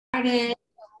started.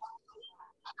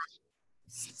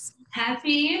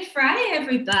 Happy Friday,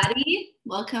 everybody.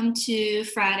 Welcome to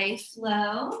Friday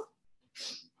Flow.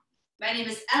 My name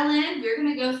is Ellen. We're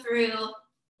going to go through,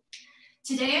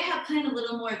 today I have kind of a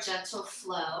little more gentle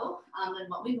flow than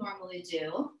what we normally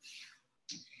do.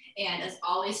 And as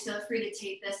always, feel free to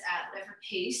take this at whatever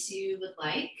pace you would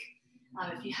like.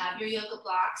 If you have your yoga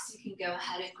blocks, you can go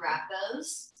ahead and grab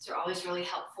those. They're always really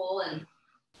helpful and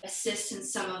assist in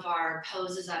some of our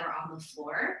poses that are on the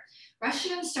floor. We're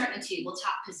actually going to start in a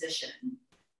tabletop position.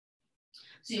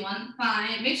 So you want to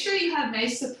find, make sure you have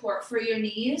nice support for your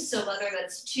knees. So whether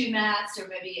that's 2 mats or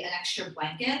maybe an extra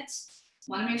blanket,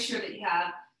 you want to make sure that you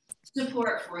have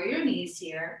support for your knees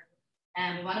here.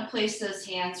 And we want to place those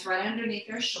hands right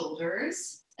underneath our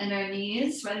shoulders and our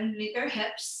knees right underneath our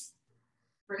hips.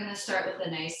 We're going to start with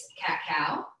a nice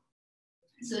cat-cow.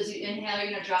 So as you inhale, you're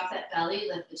going to drop that belly,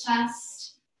 lift the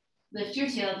chest, lift your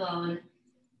tailbone.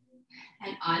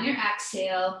 And on your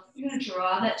exhale, you're going to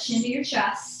draw that chin to your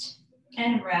chest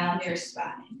and round your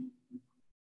spine.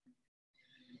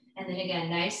 And then again,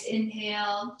 nice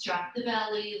inhale, drop the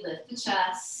belly, lift the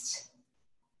chest.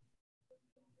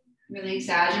 Really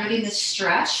exaggerating the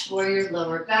stretch for your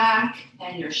lower back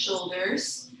and your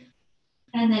shoulders.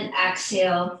 And then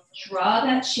exhale, draw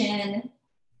that chin,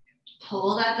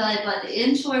 pull that belly button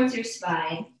in towards your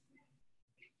spine.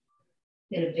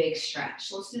 Get a big stretch.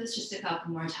 Let's do this just a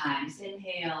couple more times.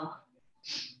 Inhale.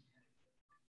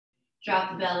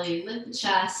 Drop the belly, lift the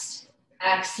chest.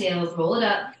 Exhale, roll it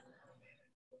up.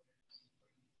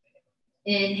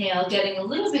 Inhale, getting a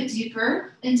little bit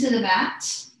deeper into the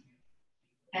mat.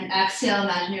 And exhale,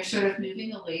 imagine you're sort of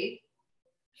moving away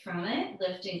from it,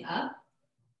 lifting up.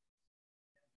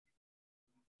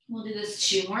 We'll do this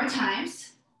 2 more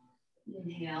times.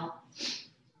 Inhale.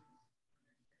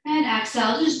 And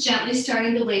exhale, just gently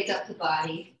starting to wake up the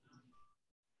body.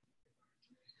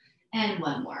 And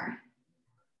 1 more.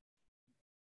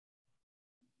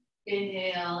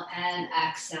 Inhale and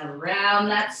exhale, round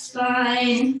that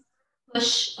spine.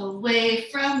 Push away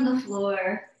from the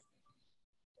floor.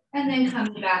 And then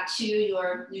coming back to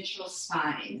your neutral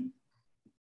spine.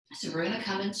 So we're going to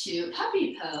come into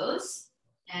puppy pose.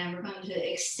 And we're going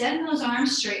to extend those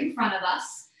arms straight in front of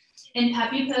us. In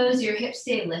puppy pose, your hips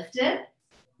stay lifted.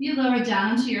 You lower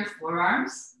down to your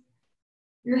forearms.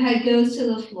 Your head goes to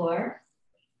the floor.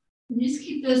 And just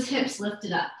keep those hips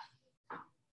lifted up.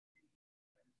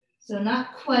 So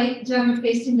not quite downward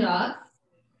facing dog,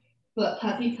 but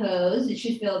puppy pose. You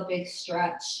should feel a big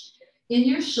stretch in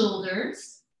your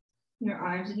shoulders, your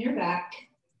arms and your back.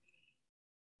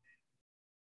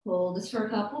 Hold this for a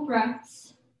couple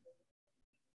breaths.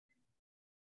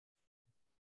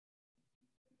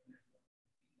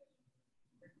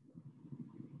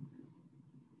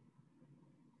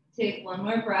 Take 1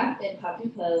 more breath in puppy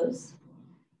pose.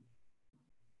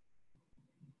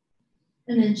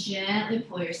 And then gently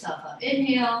pull yourself up.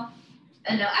 Inhale.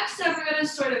 And now exhale, we're going to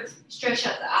sort of stretch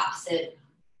out the opposite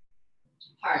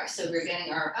part. So we're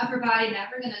getting our upper body. Now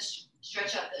we're going to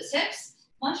stretch out those hips.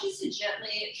 I want you to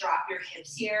gently drop your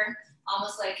hips here,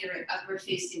 almost like you're an upward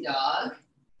facing dog.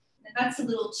 If that's a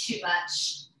little too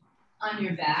much on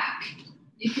your back,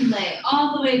 you can lay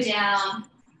all the way down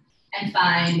and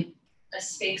find a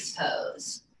Sphinx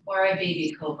pose or a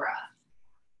baby cobra.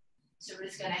 So we're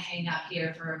just going to hang out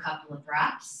here for a couple of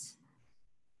breaths.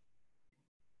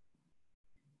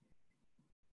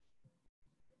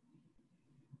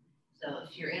 So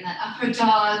if you're in that upward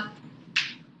dog,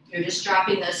 you're just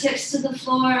dropping those hips to the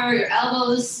floor, your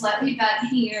elbows slightly bent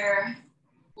here,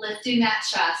 lifting that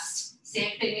chest.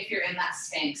 Same thing if you're in that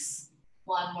Sphinx.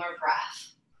 1 more breath.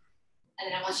 And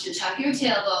then I want you to tuck your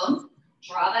tailbone,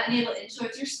 draw that navel in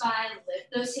towards your spine,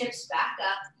 lift those hips back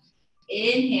up.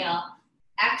 Inhale.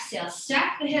 Exhale,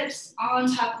 stack the hips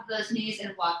on top of those knees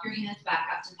and walk your hands back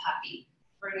up to puppy.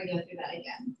 We're going to go through that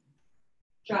again.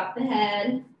 Drop the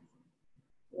head,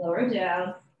 lower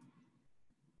down.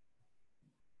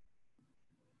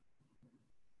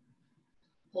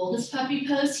 Hold this puppy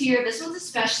pose here. This one's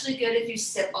especially good if you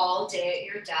sit all day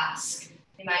at your desk.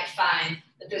 You might find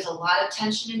that there's a lot of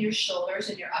tension in your shoulders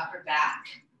and your upper back.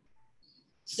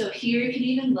 So here you can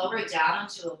even lower it down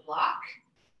onto a block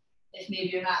if maybe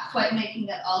you're not quite making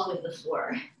that all the way to the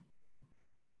floor.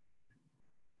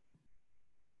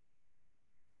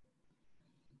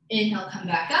 Inhale, come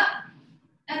back up.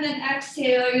 And then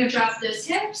exhale, you're going to drop those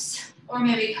hips or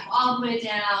maybe come all the way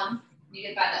down. You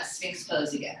can find that Sphinx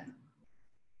pose again.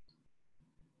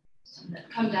 So I'm going to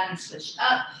come down and switch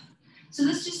up. So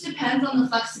this just depends on the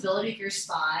flexibility of your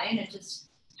spine and just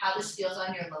how this feels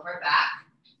on your lower back.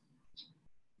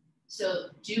 So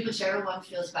do whichever one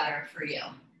feels better for you.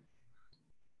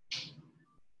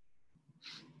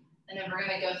 And then we're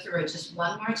gonna go through it just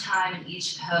one more time in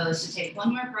each pose. So take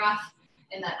one more breath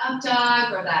in that up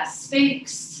dog or that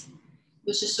Sphinx,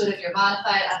 which is sort of your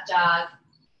modified up dog.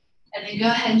 And then go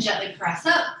ahead and gently press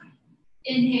up.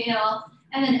 Inhale,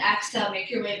 and then exhale, make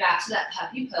your way back to that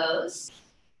puppy pose.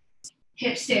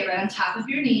 Hips stay right on top of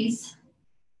your knees.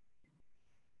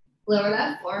 Lower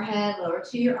that forehead, lower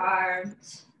to your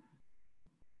arms.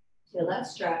 Feel that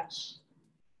stretch.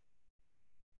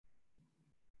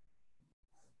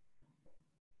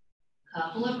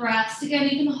 Couple of breaths. Again,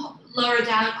 you can lower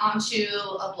down onto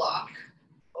a block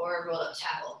or a rolled up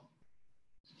towel.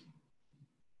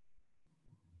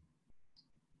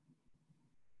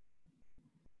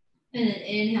 And then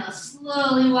inhale,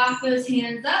 slowly walk those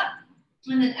hands up.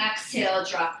 And then exhale,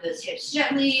 drop those hips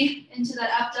gently into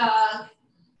that up dog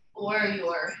or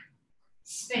your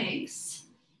Sphinx,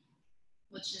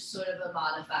 which is sort of a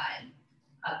modified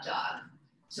up dog.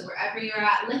 So wherever you're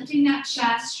at, lifting that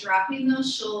chest, dropping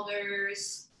those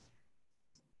shoulders.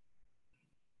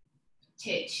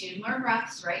 Take 2 more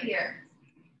breaths right here.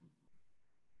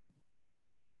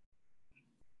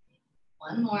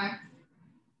 1 more.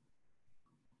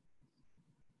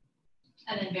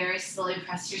 And then very slowly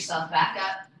press yourself back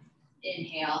up.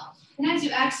 Inhale. And as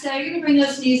you exhale, you're gonna bring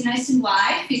those knees nice and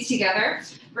wide, feet together.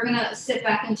 We're gonna sit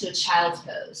back into a child's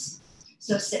pose.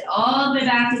 So sit all the way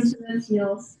back into those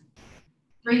heels.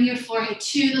 Bring your forehead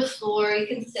to the floor. You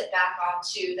can sit back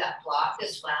onto that block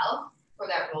as well, or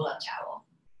that roll-up towel.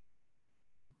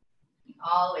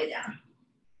 All the way down.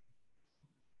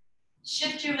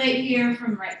 Shift your weight here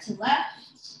from right to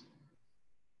left.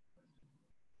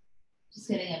 Just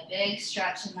getting a big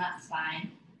stretch in that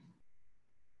spine.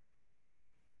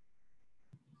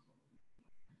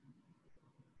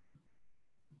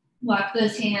 Walk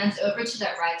those hands over to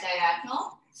that right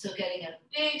diagonal. So getting a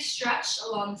big stretch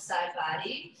along the side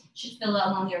body. Should feel it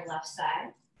along your left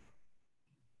side.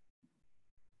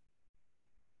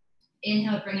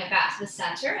 Inhale, bring it back to the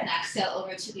center, and exhale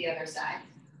over to the other side.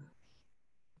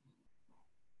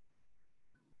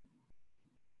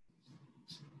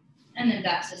 And then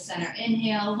back to the center.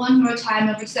 Inhale, one more time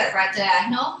over to that right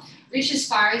diagonal. Reach as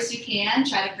far as you can.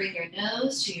 Try to bring your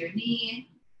nose to your knee.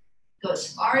 Go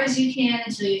as far as you can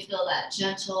until you feel that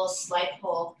gentle, slight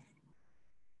pull.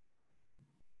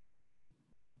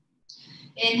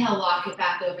 Inhale, walk it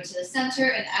back over to the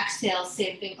center, and exhale,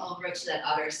 same thing over to that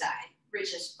other side.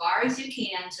 Reach as far as you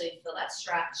can until you feel that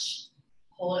stretch.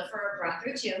 Hold it for a breath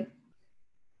or 2.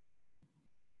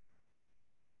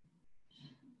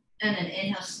 And then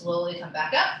inhale, slowly come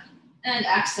back up. And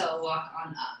exhale, walk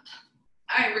on up.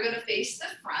 All right, we're gonna face the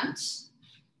front.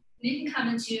 You can come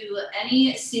into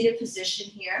any seated position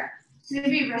here. So you're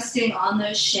gonna be resting on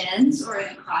those shins or in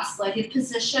a cross-legged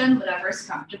position, whatever is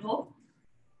comfortable.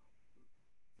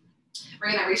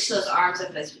 We're gonna reach those arms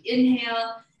up as we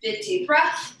inhale, big deep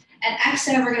breath. And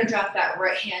exhale, we're gonna drop that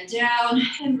right hand down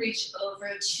and reach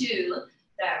over to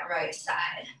that right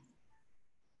side.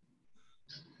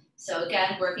 So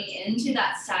again, working into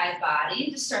that side body,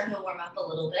 just starting to warm up a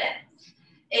little bit.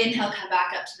 Inhale, come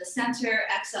back up to the center.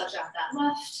 Exhale, drop that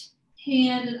left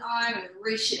hand and arm and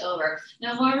reach it over.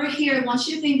 Now while we're here, I want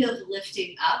you to think of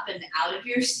lifting up and out of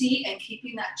your seat and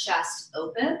keeping that chest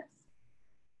open.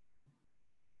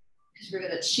 Because we're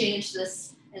gonna change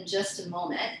this in just a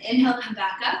moment. Inhale, come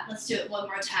back up. Let's do it one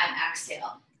more time.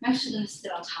 Exhale. I'm actually gonna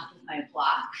sit on top of my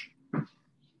block.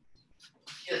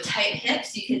 You have tight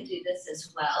hips, you can do this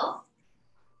as well.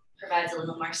 Provides a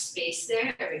little more space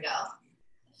there. There we go.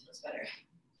 That feels better.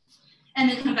 And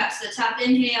then come back to the top,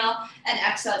 inhale, and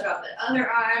exhale, drop the other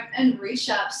arm and reach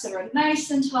up. So we're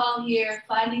nice and tall here,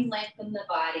 finding length in the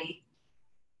body.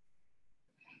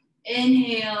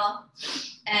 Inhale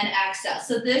and exhale.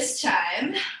 So this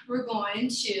time we're going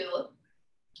to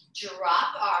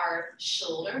drop our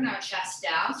shoulder and our chest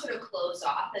down, sort of close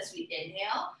off as we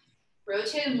inhale.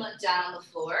 Rotate and look down on the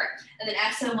floor. And then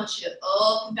exhale, I want you to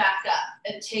open back up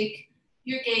and take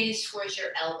your gaze towards your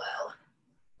elbow.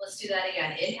 Let's do that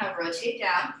again. Inhale, rotate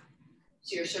down.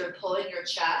 So you're sort of pulling your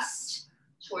chest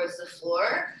towards the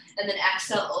floor. And then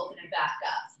exhale, open it back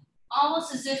up.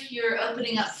 Almost as if you're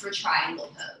opening up for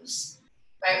triangle pose,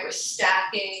 right? We're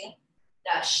stacking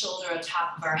that shoulder on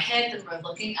top of our hip and we're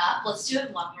looking up. Let's do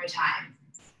it one more time.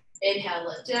 Inhale,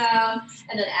 look down,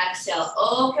 and then exhale,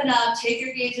 open up, take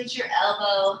your gaze at your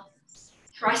elbow,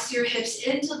 press your hips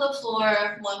into the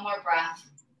floor, one more breath.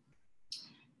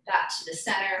 Back to the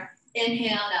center,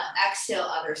 inhale, now exhale,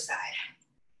 other side.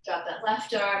 Drop that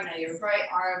left arm, now your right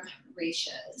arm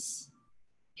reaches.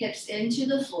 Hips into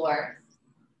the floor,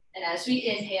 and as we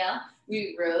inhale,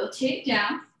 we rotate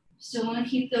down. Still wanna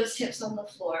keep those hips on the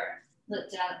floor,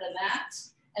 look down at the mat,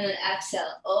 And then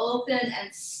exhale, open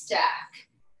and stack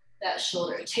that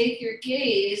shoulder. Take your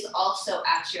gaze also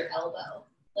at your elbow.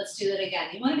 Let's do that again.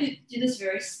 You want to do this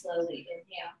very slowly.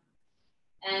 Inhale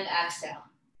and exhale.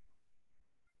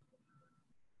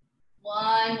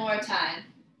 One more time.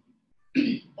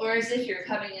 Or as if you're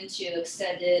coming into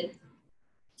extended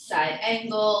side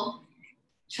angle,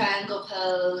 triangle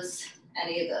pose,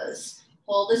 any of those.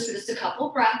 Hold this for just a couple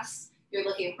breaths. You're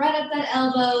looking right at that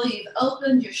elbow. You've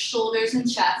opened your shoulders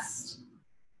and chest.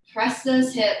 Press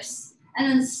those hips, and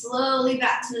then slowly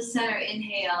back to the center.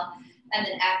 Inhale, and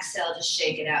then exhale, just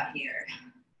shake it out here.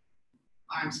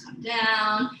 Arms come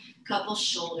down, couple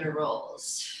shoulder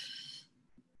rolls.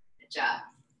 Good job.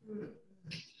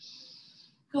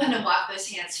 Go ahead and walk those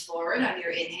hands forward on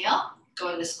your inhale.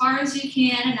 Going as far as you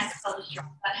can, and exhale, just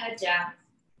drop that head down.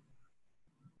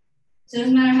 So it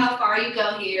doesn't matter how far you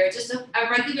go here, just a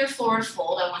regular forward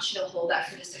fold. I want you to hold that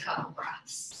for just a couple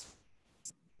breaths.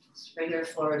 Just regular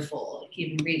forward fold.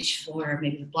 You can reach for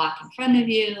maybe the block in front of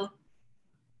you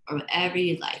or whatever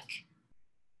you like.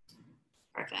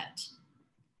 Perfect.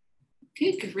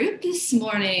 Good group this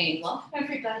morning. Welcome,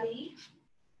 everybody.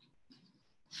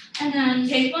 And then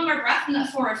take one more breath in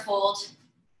that forward fold.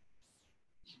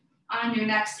 On your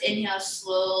next inhale,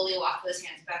 slowly walk those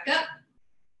hands back up.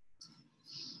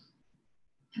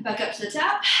 Back up to the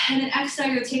top. And then exhale,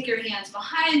 you'll take your hands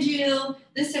behind you.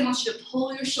 This time I want you to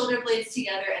pull your shoulder blades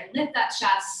together and lift that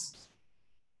chest.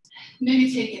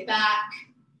 Maybe take it back.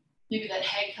 Maybe that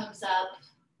head comes up.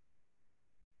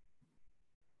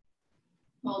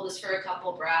 Hold this for a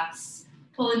couple breaths.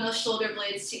 Pulling those shoulder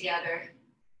blades together.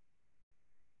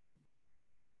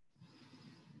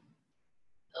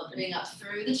 Opening up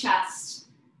through the chest.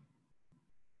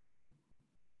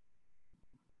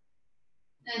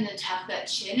 And then tuck that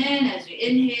chin in as you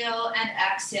inhale and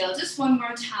exhale. Just one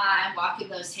more time, walking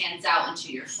those hands out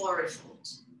into your forward fold.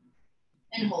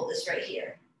 And hold this right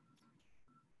here.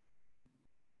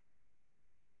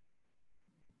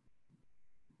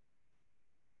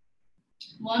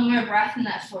 One more breath in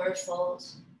that forward fold.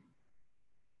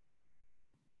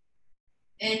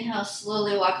 Inhale,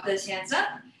 slowly walk those hands up.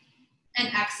 And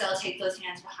exhale, take those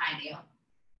hands behind you.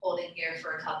 Holding here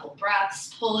for a couple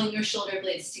breaths, pulling your shoulder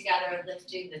blades together,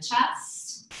 lifting the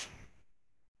chest.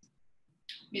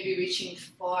 Maybe reaching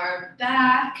far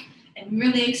back and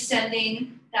really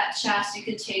extending that chest. You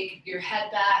can take your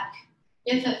head back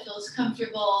if that feels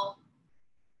comfortable.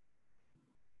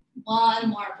 One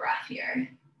more breath here.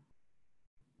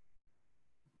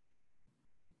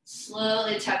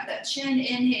 Slowly tuck that chin,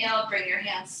 inhale, bring your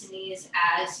hands to knees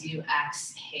as you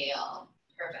exhale.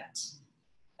 Perfect.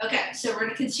 Okay, so we're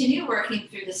gonna continue working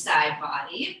through the side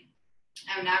body.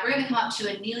 And now we're gonna come up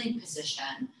to a kneeling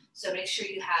position. So make sure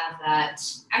you have that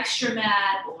extra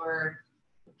mat or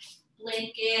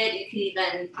blanket. You can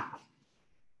even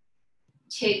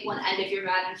take one end of your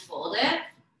mat and fold it.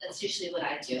 That's usually what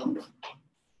I do.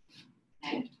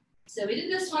 Okay, so we did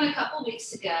this one a couple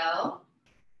weeks ago.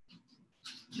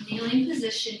 Kneeling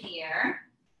position here.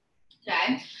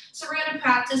 Okay, so we're going to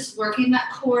practice working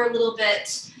that core a little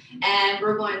bit, and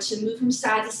we're going to move from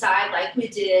side to side like we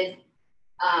did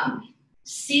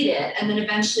seated, and then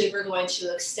eventually we're going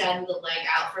to extend the leg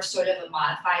out for sort of a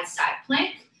modified side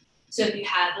plank. So if you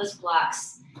have those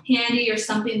blocks handy or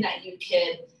something that you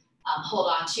could hold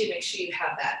on to, make sure you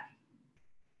have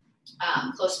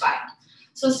that close by.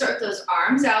 So start those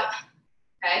arms out.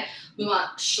 Okay, we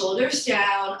want shoulders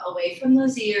down, away from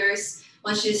those ears.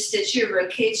 I want you to stitch your rib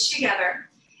cage together.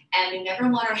 And we never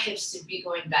want our hips to be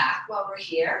going back while we're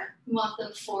here. We want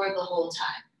them forward the whole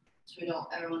time. So we don't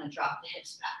ever want to drop the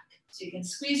hips back. So you can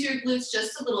squeeze your glutes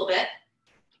just a little bit.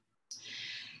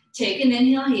 Take an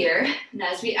inhale here. And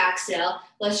as we exhale,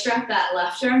 let's drop that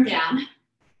left arm down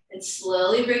and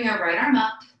slowly bring our right arm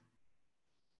up.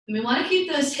 And we want to keep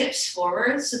those hips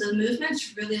forward, so the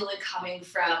movement's really only coming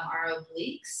from our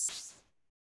obliques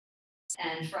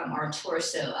and from our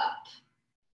torso up.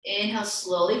 Inhale,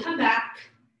 slowly come back.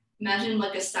 Imagine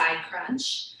like a side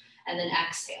crunch, and then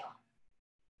exhale.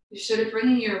 You're sort of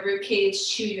bringing your rib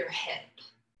cage to your hip.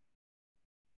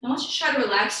 I want you to try to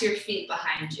relax your feet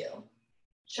behind you.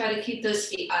 Try to keep those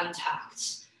feet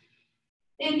untucked.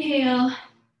 Inhale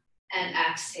and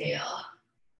exhale.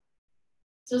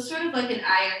 So sort of like an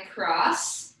iron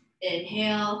cross.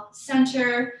 Inhale,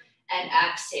 center, and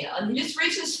exhale. And you just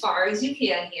reach as far as you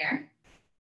can here.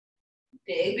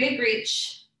 Big, big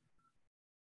reach.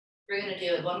 We're gonna do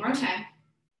it one more time.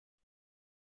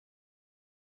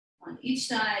 On each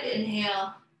side,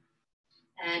 inhale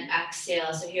and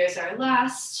exhale. So here's our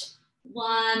last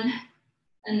one,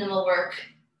 and then we'll work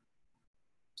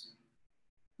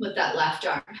with that left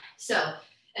arm. So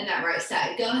And that right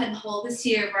side. Go ahead and hold this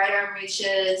here, right arm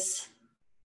reaches.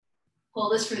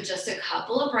 Hold this for just a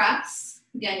couple of breaths.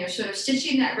 Again, you're sort of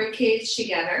stitching that rib cage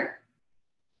together.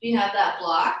 You have that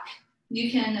block.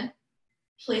 You can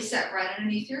place that right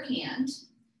underneath your hand.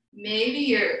 Maybe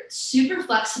you're super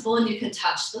flexible and you can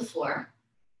touch the floor.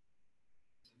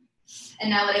 And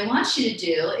now what I want you to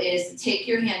do is take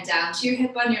your hand down to your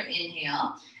hip on your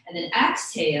inhale, and then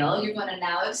exhale, you're gonna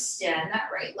now extend that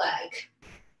right leg,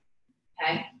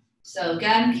 okay? So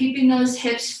again, keeping those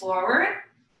hips forward.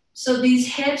 So these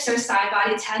hips, our side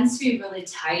body tends to be really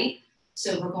tight.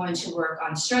 So we're going to work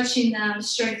on stretching them,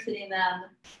 strengthening them,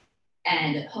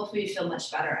 and hopefully you feel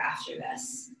much better after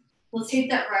this. We'll take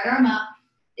that right arm up,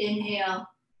 inhale,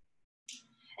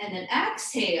 and then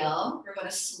exhale, we're gonna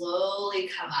slowly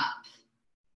come up.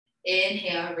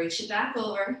 Inhale, reach it back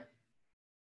over.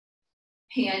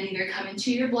 Hand either coming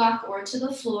to your block or to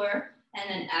the floor, and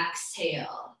then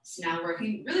exhale. So now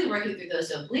really working through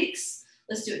those obliques.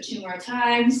 Let's do it 2 more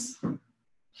times.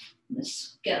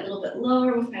 Let's get a little bit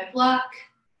lower with my block.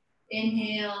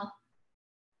 Inhale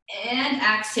and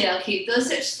exhale. Keep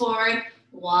those hips forward.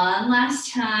 One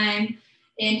last time.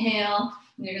 Inhale.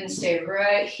 And you're going to stay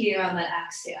right here on that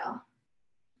exhale.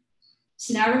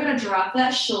 So now we're going to drop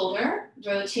that shoulder,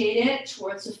 rotate it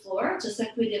towards the floor, just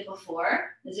like we did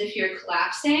before, as if you're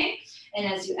collapsing. And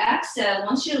as you exhale, I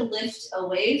want you to lift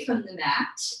away from the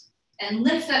mat and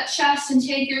lift that chest and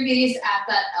take your gaze at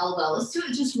that elbow. Let's do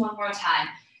it just one more time.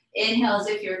 Inhale as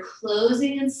if you're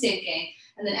closing and sinking,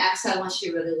 and then exhale, I want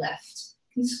you to really lift.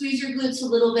 You can squeeze your glutes a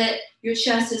little bit. Your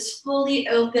chest is fully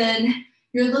open.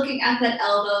 You're looking at that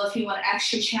elbow. If you want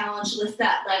extra challenge, lift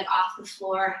that leg off the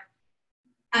floor.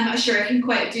 I'm not sure I can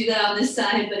quite do that on this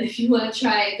side, but if you want to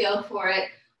try it, go for it.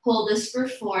 Hold this for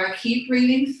 4. Keep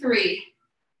breathing. 3,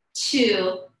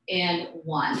 2, and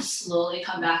 1. Slowly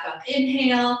come back up.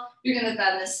 Inhale. You're going to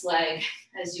bend this leg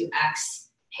as you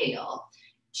exhale.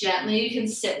 Gently, you can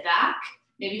sit back.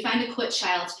 Maybe find a quick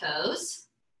child's pose.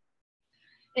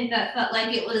 If that felt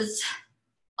like it was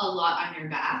a lot on your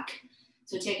back.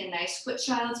 So take a nice quick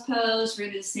child's pose. We're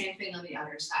going to do the same thing on the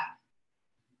other side.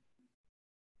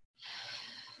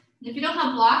 If you don't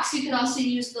have blocks, you could also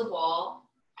use the wall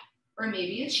or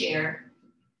maybe a chair.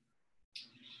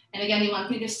 And again, you want to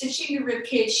think of stitching your rib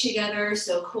cage together,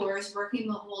 so core is working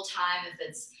the whole time.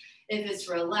 If it's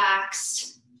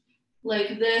relaxed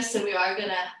like this, then we are going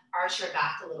to arch our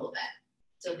back a little bit.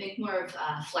 So think more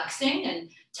of flexing and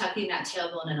tucking that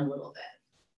tailbone in a little bit.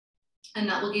 And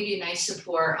that will give you nice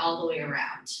support all the way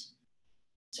around.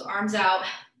 So arms out.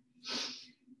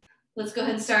 Let's go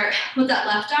ahead and start with that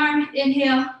left arm.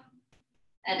 Inhale.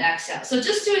 And exhale. So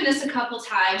just doing this a couple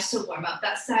times to warm up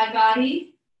that side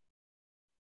body.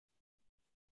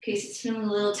 In case it's feeling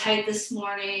a little tight this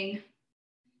morning.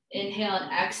 Inhale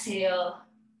and exhale.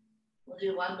 We'll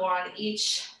do one more on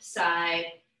each side.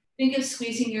 Think of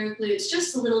squeezing your glutes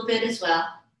just a little bit as well.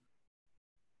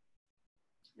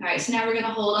 All right, so now we're going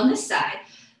to hold on this side.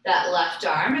 That left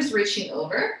arm is reaching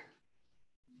over.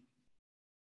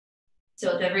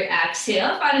 So with every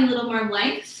exhale, finding a little more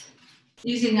length.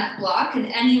 Using that block in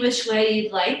any which way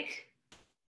you'd like.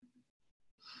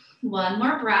 One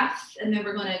more breath, and then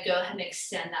we're going to go ahead and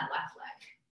extend that left leg.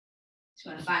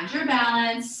 So you want to find your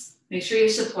balance. Make sure you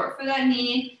support for that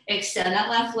knee. Extend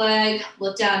that left leg.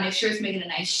 Look down. Make sure it's making a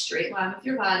nice straight line with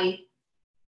your body.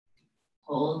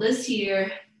 Hold this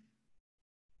here.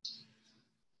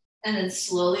 And then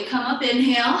slowly come up,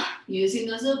 inhale, using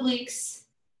those obliques,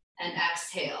 and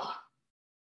exhale.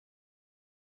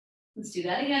 Let's do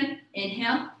that again.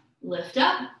 Inhale, lift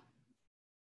up.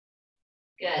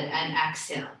 Good, and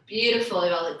exhale. Beautiful,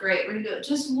 you all look great. We're gonna do it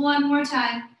just one more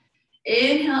time.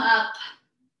 Inhale up.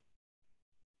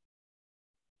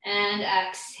 And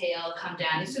exhale, come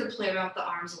down. You sort of play around with the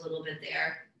arms a little bit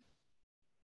there.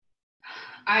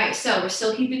 All right, so we're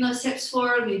still keeping those hips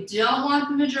forward. We don't want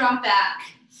them to drop back.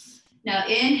 Now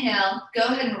inhale, go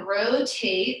ahead and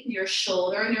rotate your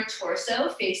shoulder and your torso,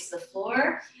 face the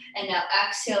floor. And now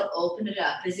exhale, open it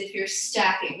up as if you're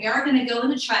stacking. We are gonna go in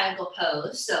the triangle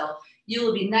pose, so you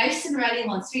will be nice and ready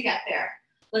once we get there.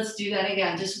 Let's do that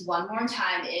again, just one more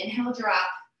time. Inhale, drop,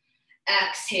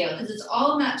 exhale, because it's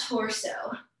all in that torso.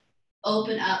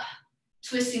 Open up,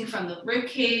 twisting from the rib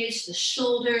cage, the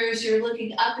shoulders. You're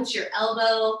looking up at your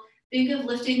elbow. Think of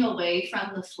lifting away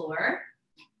from the floor,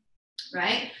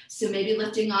 right? So maybe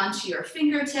lifting onto your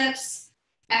fingertips.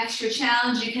 Extra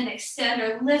challenge, you can extend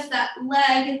or lift that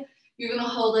leg. You're gonna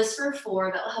hold this for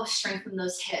 4. That will help strengthen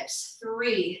those hips.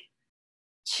 3,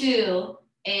 2,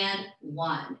 and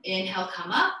 1. Inhale,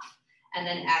 come up, and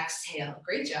then exhale.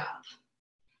 Great job.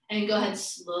 And go ahead and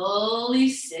slowly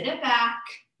sit it back.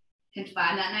 You can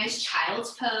find that nice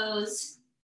child's pose.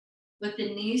 With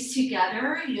the knees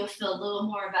together, you'll feel a little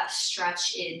more of that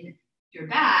stretch in your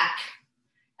back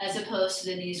as opposed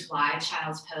to the knees wide,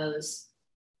 child's pose.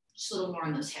 Just a little more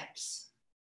in those hips.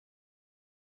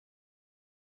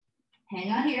 Hang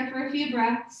out here for a few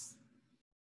breaths.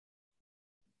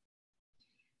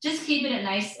 Just keeping it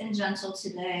nice and gentle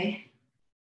today.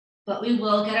 But we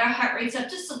will get our heart rates up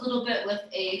just a little bit with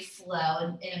a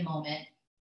flow in a moment.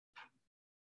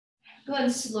 Go ahead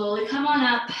and slowly come on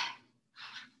up.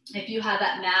 If you have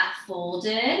that mat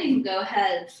folded, you can go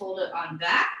ahead and fold it on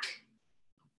back.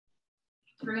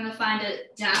 We're gonna find a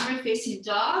downward facing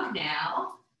dog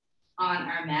now on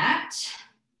our mat.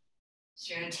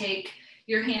 So you're gonna take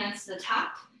your hands to the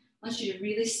top. I want you to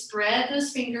really spread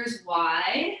those fingers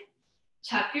wide,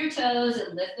 tuck your toes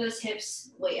and lift those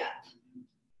hips way up.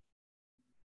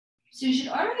 So you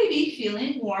should already be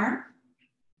feeling warm.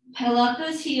 Pedal up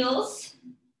those heels.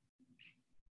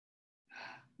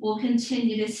 We'll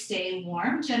continue to stay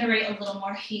warm, generate a little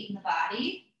more heat in the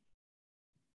body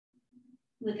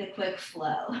with a quick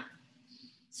flow.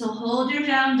 So hold your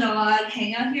down dog,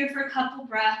 hang out here for a couple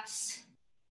breaths.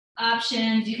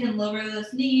 Options, you can lower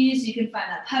those knees, you can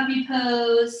find that puppy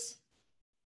pose.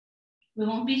 We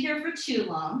won't be here for too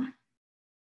long,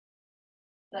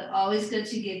 but always good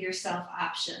to give yourself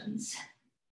options.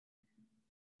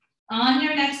 On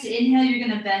your next inhale, you're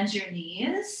gonna bend your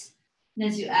knees. And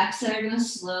as you exhale, you're gonna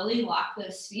slowly walk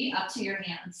those feet up to your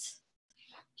hands.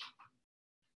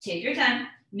 Take your time.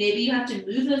 Maybe you have to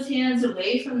move those hands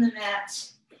away from the mat.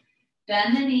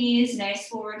 Bend the knees, nice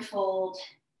forward fold.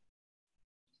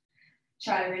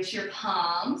 Try to reach your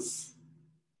palms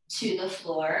to the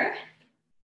floor.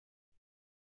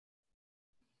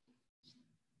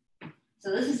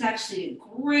 So this is actually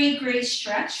a great, great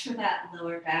stretch for that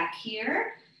lower back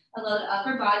here. Allow the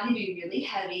upper body to be really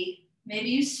heavy. Maybe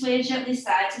you sway gently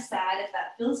side to side if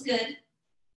that feels good.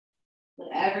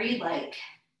 Whatever you'd like.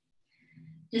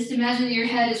 Just imagine that your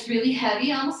head is really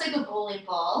heavy, almost like a bowling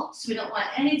ball. So we don't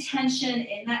want any tension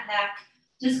in that neck.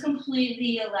 Just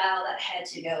completely allow that head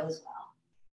to go as well.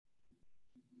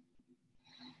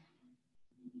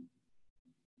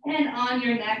 And on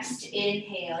your next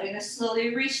inhale, you're gonna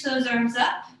slowly reach those arms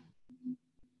up.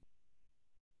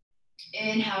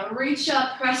 Inhale, reach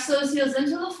up, press those heels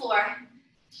into the floor.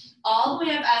 All the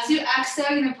way up. As you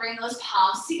exhale, you're gonna bring those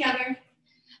palms together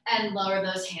and lower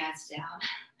those hands down.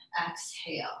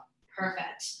 Exhale,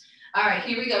 perfect. All right,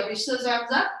 here we go. Reach those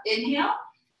arms up, inhale,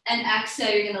 and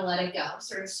exhale, you're gonna let it go.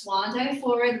 So we're gonna swan dive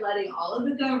forward, letting all of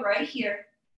it go right here.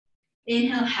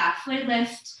 Inhale, halfway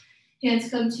lift. Hands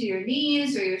come to your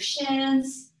knees or your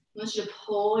shins. I want you to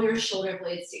pull your shoulder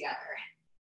blades together.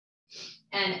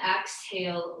 And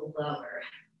exhale, lower.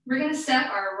 We're gonna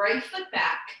step our right foot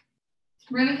back.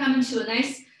 We're gonna come into a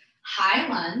nice high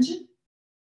lunge.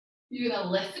 You're gonna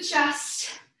lift the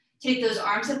chest. Take those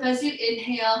arms up as you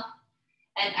inhale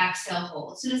and exhale,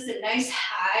 hold. So just a nice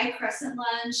high crescent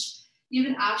lunge. You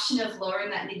have an option of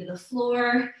lowering that knee to the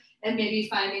floor and maybe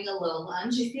finding a low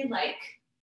lunge if you'd like.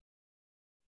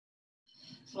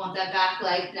 Want that back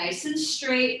leg nice and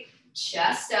straight,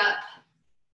 chest up,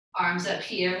 arms up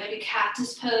here. Maybe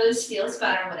cactus pose feels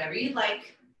better, whatever you'd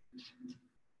like.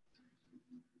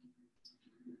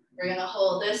 We're gonna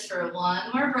hold this for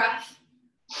one more breath.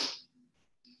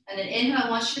 And then inhale, I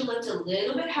want you to lift a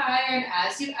little bit higher. And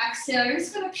as you exhale, you're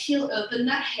just gonna peel open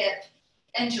that hip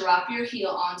and drop your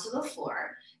heel onto the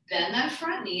floor. Bend that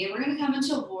front knee, and we're gonna come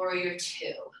into warrior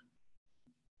two.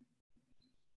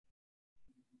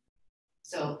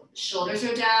 So shoulders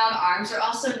are down, arms are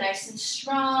also nice and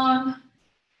strong.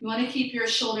 You wanna keep your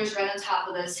shoulders right on top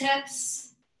of those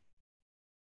hips.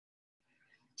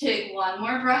 Take one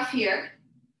more breath here.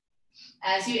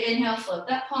 As you inhale, flip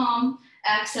that palm.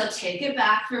 Exhale, take it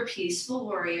back for peaceful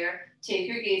warrior. Take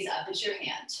your gaze up at your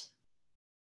hand.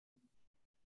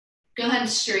 Go ahead and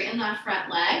straighten that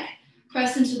front leg.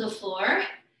 Press into the floor.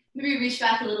 Maybe reach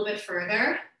back a little bit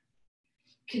further.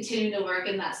 Continue to work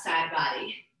in that side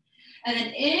body. And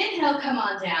then inhale, come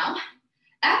on down.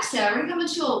 Exhale, we're gonna come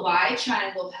into a wide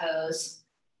triangle pose.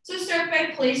 So start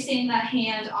by placing that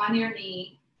hand on your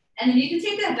knee, and then you can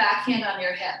take that back hand on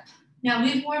your hip. Now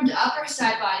we've warmed up our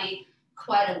side body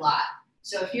quite a lot.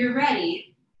 So if you're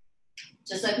ready,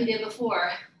 just like we did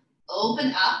before,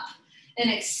 open up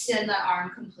and extend that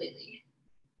arm completely.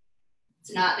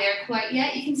 It's not there quite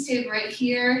yet. You can stay right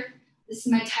here. This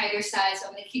is my tighter side, so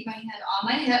I'm gonna keep my hand on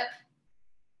my hip,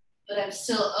 but I'm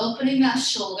still opening that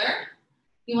shoulder.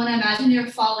 You wanna imagine you're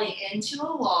falling into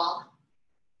a wall.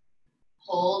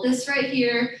 Hold this right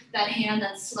here. That hand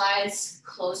then slides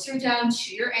closer down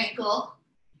to your ankle.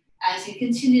 as you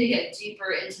continue to get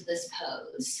deeper into this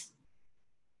pose.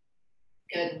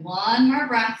 Good, one more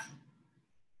breath.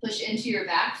 Push into your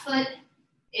back foot.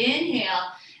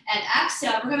 Inhale and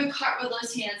exhale. We're gonna cartwheel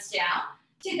those hands down.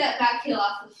 Take that back heel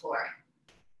off the floor.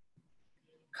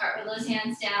 Cartwheel those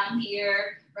hands down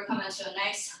here. We're coming to a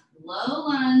nice low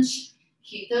lunge.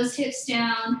 Keep those hips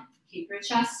down. Keep your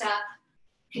chest up.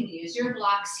 You can use your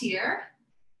blocks here,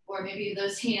 or maybe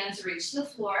those hands reach the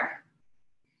floor.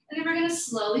 And then we're gonna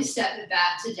slowly step it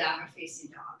back to downward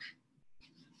facing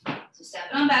dog. So step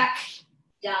it on back,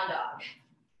 down dog.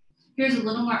 Here's a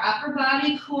little more upper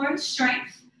body core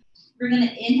strength. We're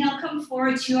gonna inhale, come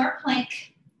forward to our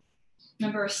plank.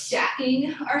 Remember,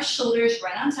 stacking our shoulders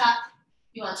right on top.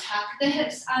 You want to tuck the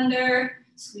hips under,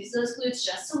 squeeze those glutes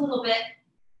just a little bit,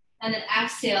 and then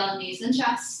exhale, knees and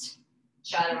chest,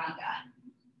 chaturanga.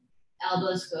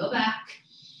 Elbows go back.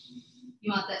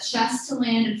 You want that chest to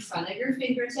land in front of your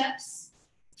fingertips.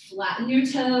 Flatten your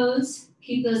toes.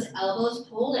 Keep those elbows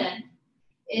pulled in.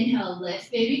 Inhale,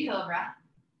 lift baby cobra.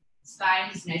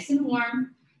 Spine is nice and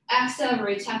warm. Exhale,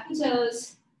 retuck the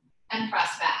toes and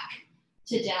press back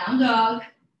to down dog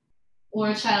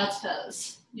or child's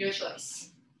pose, your choice.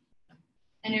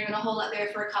 And you're gonna hold that there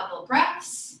for a couple of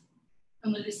breaths,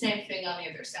 and we'll do the same thing on the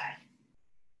other side.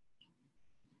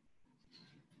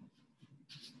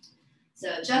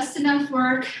 So just enough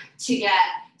work to get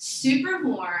super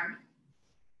warm.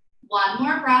 One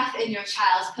more breath in your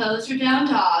child's pose or down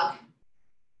dog.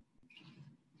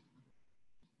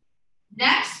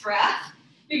 Next breath,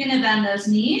 you're gonna bend those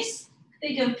knees.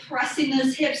 Think of pressing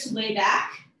those hips way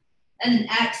back. And then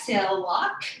exhale,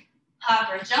 walk,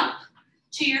 hop or jump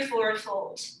to your forward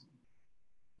fold.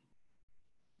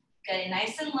 Getting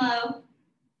nice and low.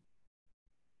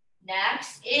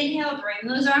 Next, inhale,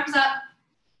 bring those arms up.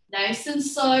 Nice and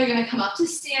slow, you're gonna come up to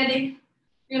standing.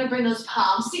 You're gonna bring those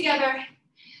palms together.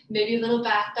 Maybe a little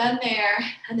back bend there.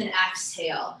 And then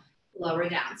exhale, lower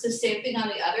down. So same thing on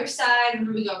the other side.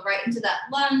 Remember, we go right into that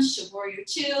lunge to warrior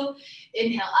two.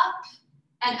 Inhale up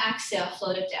and exhale,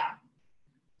 float it down.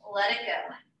 Let it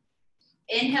go.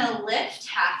 Inhale, lift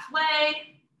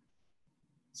halfway.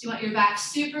 So you want your back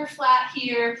super flat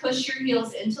here. Push your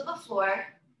heels into the floor.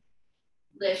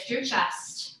 Lift your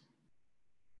chest.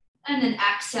 And then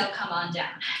exhale, come on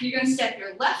down. You're gonna step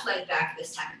your left leg back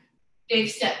this time. Big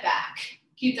step back.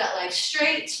 Keep that leg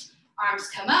straight. Arms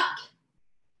come up.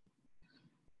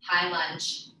 High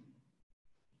lunge.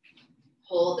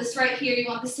 Hold this right here. You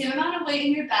want the same amount of weight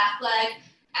in your back leg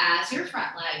as your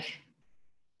front leg.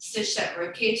 Stitch that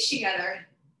rib cage together.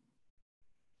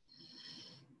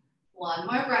 One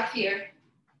more breath here.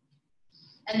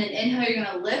 And then inhale, you're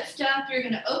gonna lift up. You're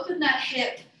gonna open that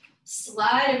hip,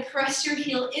 slide and press your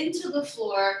heel into the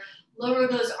floor. Lower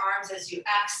those arms as you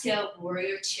exhale,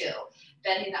 warrior two.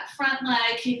 Bending that front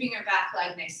leg, keeping your back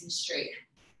leg nice and straight.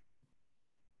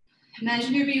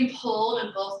 Imagine you're being pulled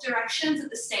in both directions at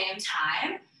the same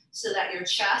time so that your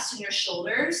chest and your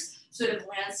shoulders sort of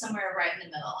land somewhere right in the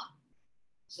middle.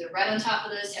 So right on top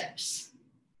of those hips.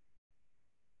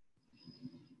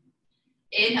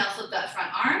 Inhale, flip that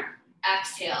front arm.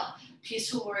 Exhale,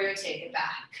 peaceful warrior, take it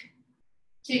back.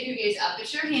 Take your gaze up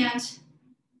at your hand.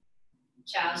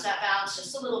 Challenge that balance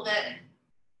just a little bit.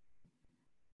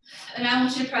 And I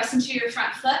want you to press into your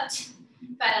front foot.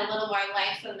 Find a little more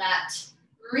length in that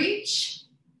reach.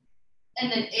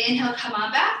 And then inhale, come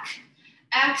on back.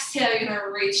 Exhale, you're gonna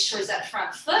reach towards that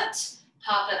front foot.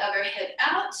 Pop that other hip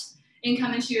out and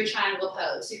come into your triangle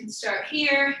pose. You can start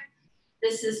here.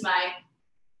 This is my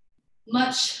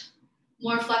much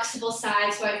more flexible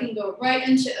side, so I can go right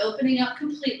into opening up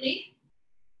completely.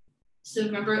 So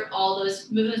remember all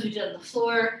those movements we did on the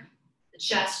floor, the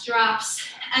chest drops,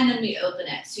 and then we open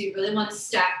it. So you really want to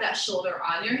stack that shoulder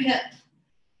on your hip.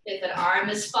 If an arm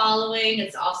is following,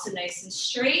 it's also nice and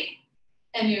straight,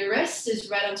 and your wrist is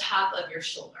right on top of your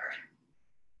shoulder.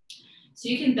 So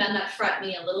you can bend that front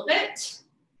knee a little bit.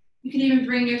 You can even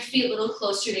bring your feet a little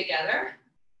closer together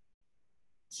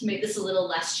to make this a little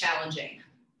less challenging.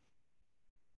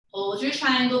 Hold your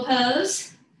triangle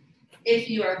pose. If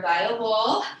you are by a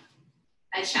wall,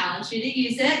 I challenge you to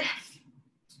use it.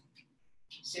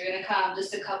 So you're gonna come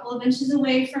just a couple of inches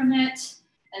away from it,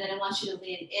 and then I want you to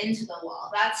lean into the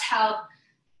wall. That's how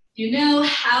you know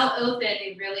how open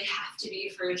you really have to be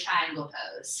for a triangle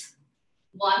pose.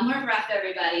 One more breath,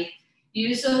 everybody.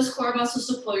 Use those core muscles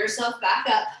to pull yourself back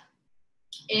up.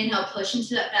 Inhale, push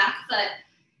into that back foot.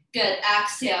 Good,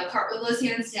 exhale, cartwheel those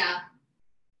hands down.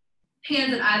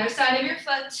 Hands on either side of your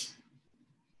foot,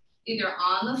 either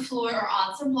on the floor or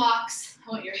on some blocks. I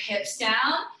want your hips down,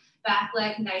 back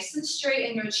leg nice and straight,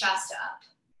 and your chest up.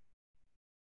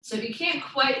 So if you can't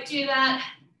quite do that,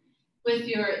 with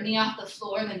your knee off the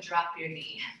floor, and then drop your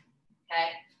knee, okay?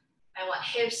 I want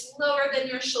hips lower than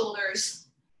your shoulders.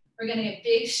 We're getting a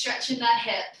big stretch in that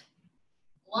hip.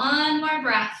 One more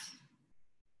breath,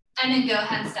 and then go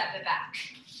ahead and step it back.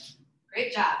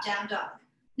 Great job, down dog.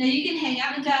 Now you can hang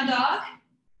out in down dog.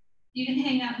 You can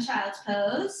hang out in child's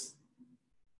pose.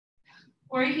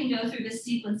 Or you can go through this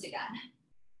sequence again.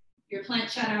 Your plank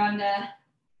chaturanga,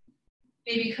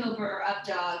 baby cobra or up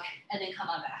dog, and then come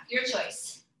on back. Your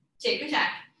choice. Take your time.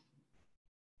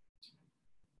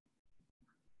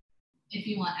 If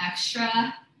you want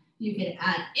extra, you can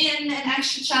add in an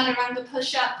extra chaturanga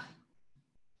push-up,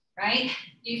 right?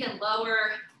 You can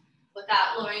lower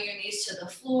without lowering your knees to the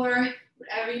floor,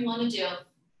 whatever you want to do.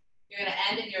 You're going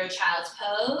to end in your child's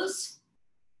pose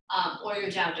or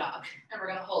your down dog, and we're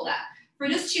going to hold that for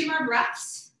just 2 more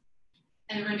breaths,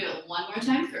 and then we're going to do it one more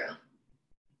time through.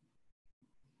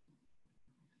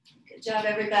 Good job,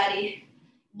 everybody.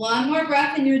 One more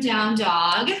breath in your down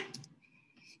dog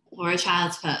or a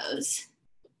child's pose.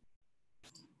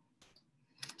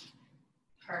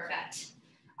 Perfect.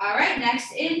 All right,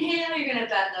 next inhale, you're gonna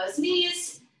bend those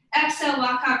knees. Exhale,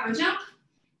 walk, hop, or jump.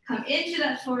 Come into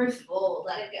that forward fold,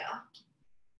 let it go.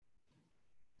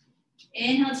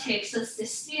 Inhale takes us to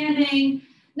standing.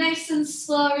 Nice and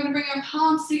slow, we're gonna bring our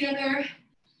palms together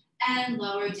and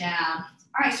lower down.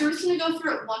 All right, so we're just gonna go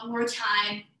through it one more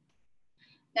time.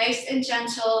 Nice and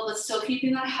gentle, but still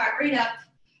keeping that heart rate up.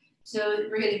 So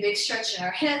we're getting a big stretch in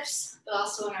our hips, but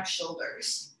also in our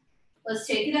shoulders. Let's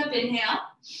take it up, inhale,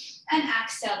 and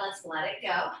exhale, let's let it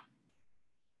go.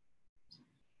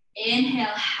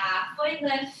 Inhale, halfway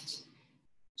lift.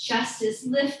 Chest is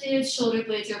lifted, shoulder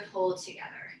blades are pulled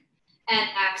together. And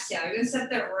exhale, you're gonna step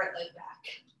that right leg back.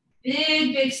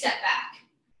 Big, big step back.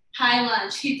 High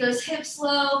lunge, keep those hips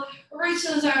low, reach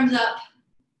those arms up,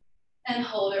 and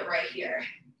hold it right here.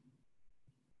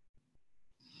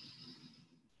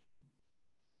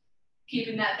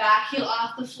 Keeping that back heel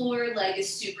off the floor, leg is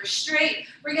super straight.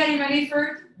 We're getting ready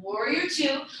for warrior 2.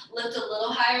 Lift a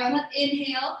little higher on that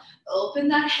inhale, open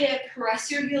that hip,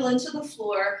 press your heel into the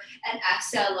floor, and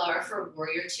exhale, lower for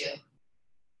warrior 2.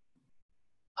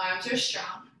 Arms are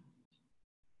strong.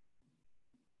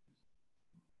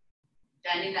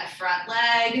 Bending that front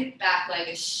leg, back leg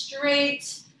is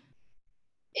straight.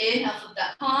 Inhale, flip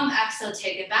that palm, exhale,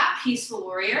 take it back, peaceful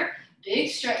warrior. Big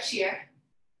stretch here.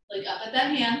 Look up at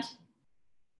that hand.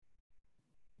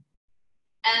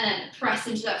 And then press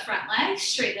into that front leg,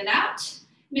 straighten it out.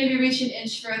 Maybe reach an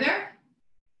inch further.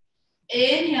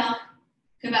 Inhale,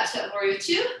 come back to that warrior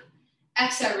 2.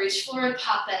 Exhale, reach forward,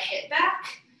 pop that hip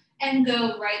back, and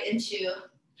go right into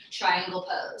triangle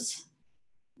pose.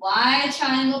 Wide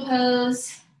triangle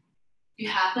pose. You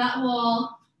have that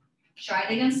wall. Try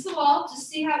it against the wall, just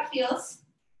see how it feels.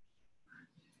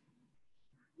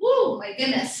 Woo, my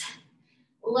goodness.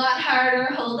 A lot harder,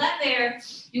 hold that there.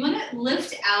 You wanna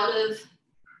lift out of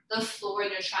the floor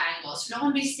in your triangle. So you don't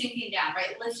want to be sinking down,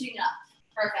 right? Lifting up.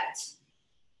 Perfect.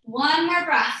 One more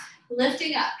breath.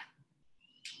 Lifting up.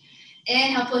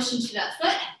 Inhale, push into that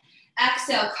foot.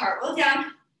 Exhale, cartwheel down.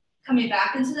 Coming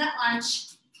back into that lunge.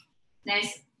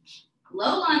 Nice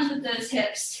low lunge with those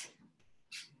hips.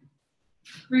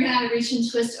 We're going to reach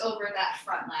and twist over that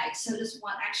front leg. So just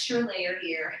one extra layer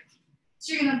here.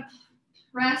 So you're going to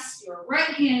press your right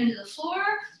hand into the floor.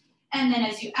 And then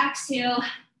as you exhale,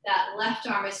 that left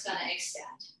arm is going to extend.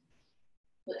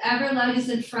 Whatever leg is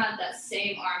in front, that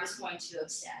same arm is going to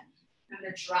extend. I'm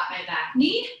going to drop my back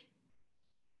knee,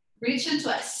 reach and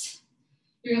twist.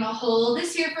 You're going to hold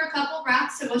this here for a couple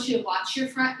breaths. I want you to watch your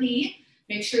front knee.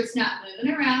 Make sure it's not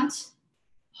moving around.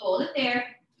 Hold it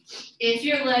there. If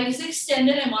your leg is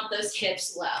extended, I want those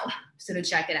hips low. So to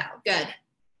check it out. Good.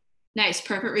 Nice.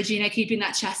 Perfect, Regina. Keeping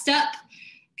that chest up.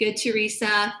 Good,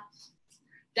 Teresa.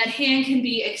 That hand can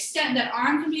be extended, that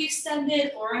arm can be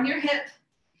extended or on your hip.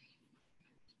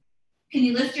 Can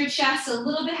you lift your chest a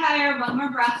little bit higher? One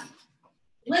more breath.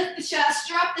 Lift the chest,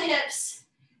 drop the hips,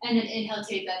 and then inhale,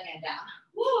 take that hand down.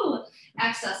 Woo!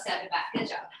 Exhale, step it back. Good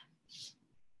job.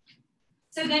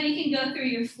 So then you can go through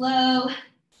your flow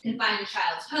and find your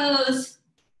child's pose,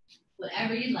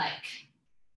 whatever you'd like.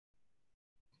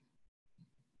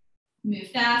 Move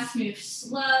fast, move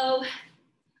slow.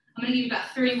 I'm gonna give you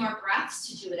about 30 more breaths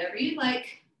to do whatever you'd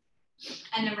like.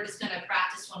 And then we're just gonna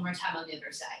practice one more time on the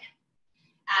other side.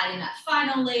 Adding that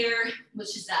final layer,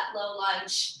 which is that low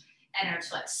lunge and our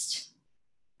twist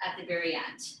at the very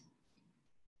end.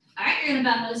 All right, you're gonna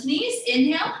bend those knees.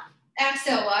 Inhale,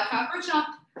 exhale, walk, hop, or jump.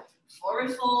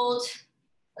 Forward fold.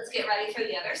 Let's get ready for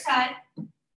the other side.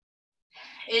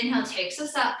 Inhale takes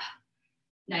us up.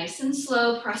 Nice and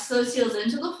slow, press those heels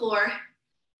into the floor.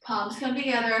 Palms come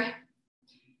together.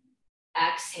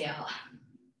 Exhale.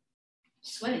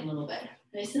 Sweating a little bit.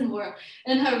 Nice and warm.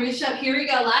 Inhale, reach up. Here we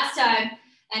go. Last time.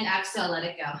 And exhale, let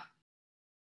it go.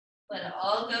 Let it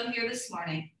all go here this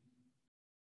morning.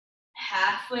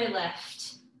 Halfway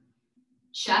lift.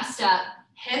 Chest up.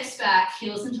 Hips back.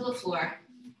 Heels into the floor.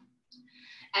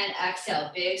 And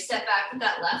exhale. Big step back with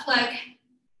that left leg.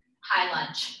 High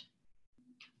lunge.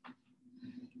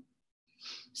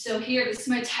 So here, this is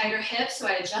my tighter hip. So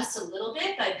I adjust a little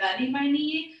bit by bending my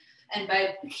knee and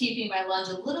by keeping my lunge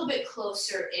a little bit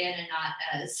closer in and not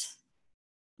as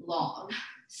long.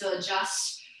 So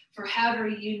adjust for however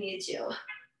you need to.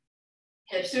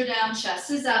 Hips are down,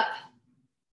 chest is up.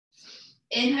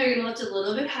 Inhale, you're gonna lift a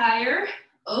little bit higher.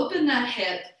 Open that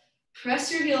hip,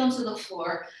 press your heel into the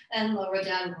floor, and lower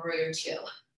down, warrior two.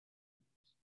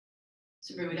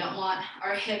 So we don't want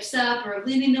our hips up or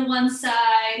leaning to one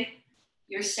side.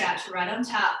 You're stacked right on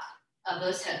top of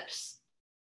those hips.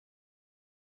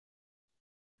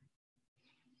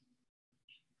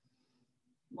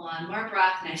 One more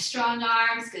breath, nice strong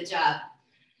arms, good job.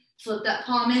 Flip that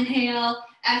palm, inhale,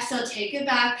 exhale, take it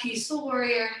back, peaceful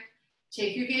warrior.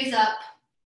 Take your gaze up.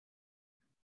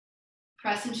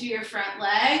 Press into your front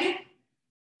leg,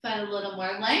 find a little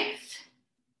more length.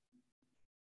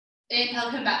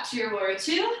 Inhale, come back to your warrior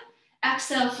two.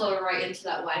 Exhale, float right into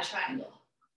that wide triangle.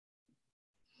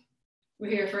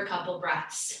 We're here for a couple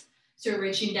breaths. So we're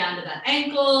reaching down to that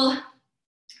ankle.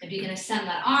 If you can extend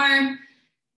that arm,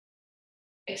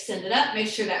 extend it up, make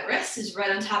sure that wrist is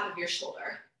right on top of your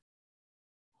shoulder.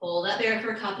 Hold that there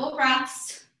for a couple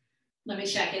breaths. Let me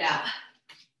check it out.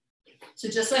 So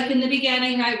just like in the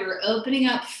beginning, right, we're opening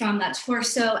up from that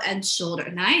torso and shoulder.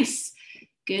 Nice.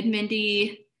 Good,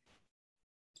 Mindy.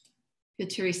 Good,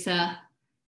 Teresa.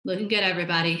 Looking good,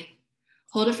 everybody.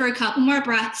 Hold it for a couple more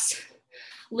breaths.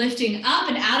 Lifting up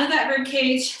and out of that rib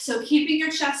cage. So keeping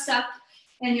your chest up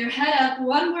and your head up.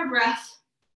 One more breath.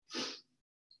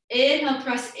 Inhale,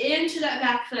 press into that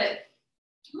back foot.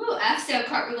 Woo, exhale,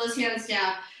 cartwheel those hands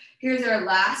down. Here's our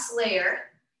last layer.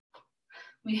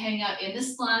 We hang out in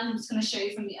this lunge. I'm just gonna show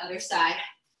you from the other side.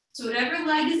 So whatever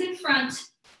leg is in front,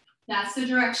 that's the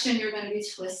direction you're gonna be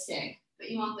twisting.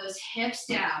 But you want those hips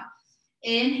down.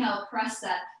 Inhale, press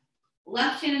that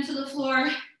left hand into the floor.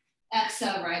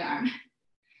 Exhale, right arm.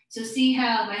 So see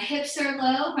how my hips are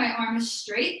low, my arm is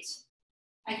straight.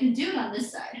 I can do it on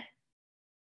this side.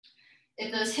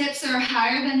 If those hips are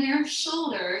higher than your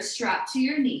shoulders, drop to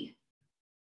your knee.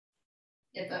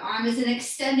 If the arm isn't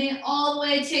extending all the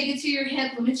way, take it to your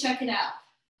hip. Let me check it out.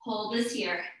 Hold this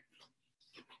here.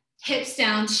 Hips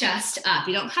down, chest up.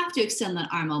 You don't have to extend that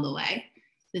arm all the way.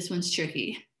 This one's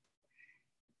tricky.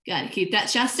 Got to keep that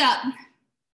chest up.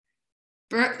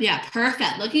 Yeah,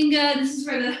 perfect. Looking good. This is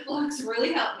where the blocks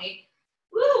really help me.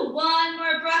 Woo, one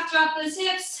more breath. Drop those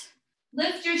hips.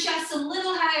 Lift your chest a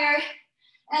little higher.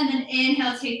 And then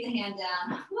inhale, take the hand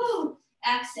down. Woo.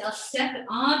 Exhale, step it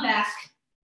on back.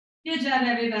 Good job,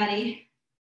 everybody.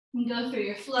 You can go through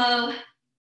your flow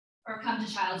or come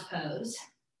to child's pose.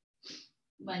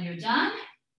 When you're done,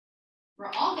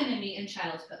 we're all gonna meet in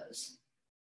child's pose.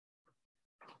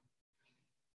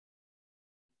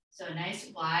 So a nice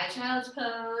wide child's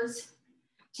pose.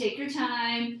 Take your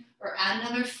time or add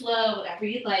another flow, whatever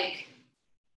you'd like.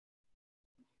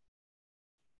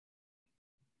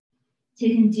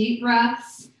 Taking deep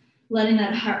breaths, letting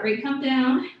that heart rate come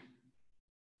down.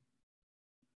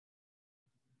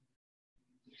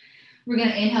 We're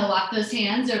gonna inhale, walk those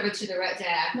hands over to the right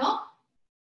diagonal.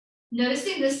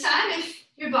 Noticing this time if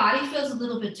your body feels a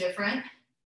little bit different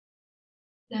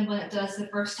than when it does the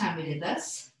first time we did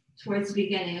this, towards the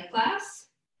beginning of class.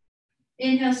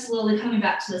 Inhale, slowly coming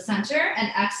back to the center, and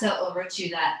exhale over to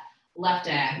that left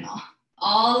diagonal.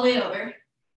 All the way over.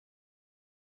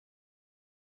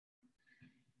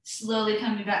 Slowly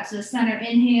coming back to the center,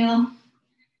 inhale,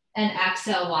 and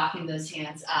exhale, walking those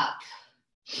hands up.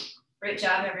 Great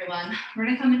job, everyone. We're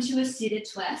gonna come into a seated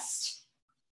twist.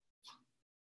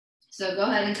 So go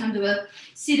ahead and come to a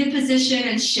seated position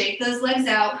and shake those legs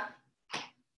out.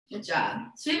 Good job.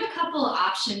 So we have a couple of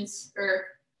options, or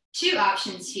two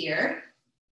options here.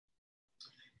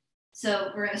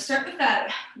 So we're gonna start with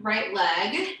that right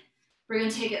leg. We're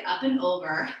gonna take it up and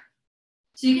over.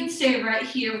 So you can stay right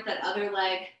here with that other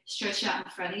leg stretched out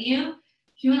in front of you.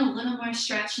 If you want a little more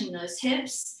stretch in those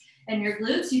hips and your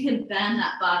glutes, you can bend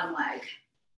that bottom leg. I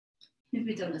think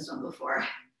we've done this one before.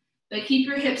 But keep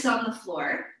your hips on the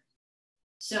floor.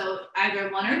 So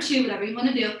either one or two, whatever you want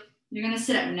to do. You're gonna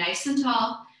sit up nice and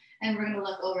tall, and we're gonna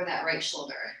look over that right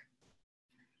shoulder.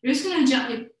 You're just gonna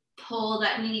gently pull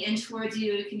that knee in towards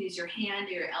you. You can use your hand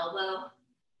or your elbow.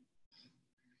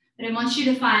 But I want you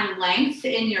to find length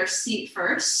in your seat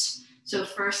first. So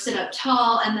first sit up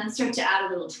tall and then start to add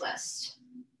a little twist.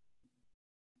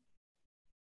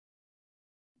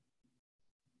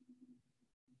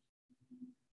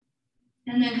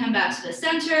 And then come back to the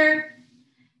center.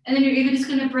 And then you're even just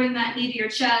gonna bring that knee to your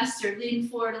chest or lean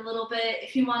forward a little bit.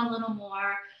 If you want a little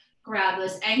more, grab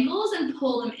those ankles and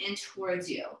pull them in towards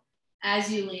you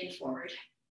as you lean forward.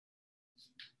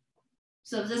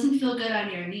 So if it doesn't feel good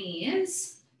on your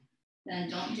knees, then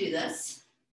don't do this.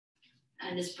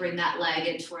 And just bring that leg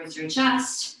in towards your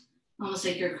chest, almost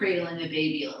like you're cradling a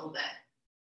baby a little bit.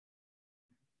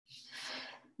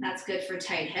 That's good for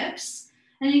tight hips.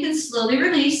 And you can slowly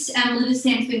release, and we'll do the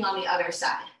same thing on the other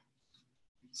side.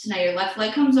 So now your left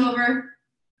leg comes over.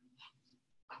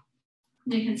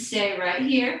 You can stay right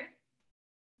here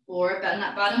or bend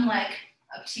that bottom leg,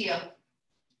 up to you.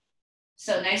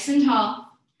 So nice and tall.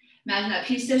 Imagine that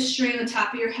piece of string on the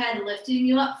top of your head lifting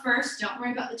you up first. Don't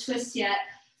worry about the twist yet.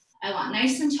 I want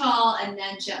nice and tall, and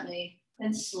then gently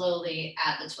and slowly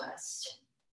add the twist.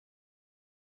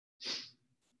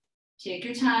 Take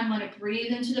your time, want to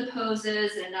breathe into the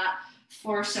poses and not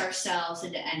force ourselves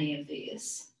into any of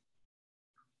these.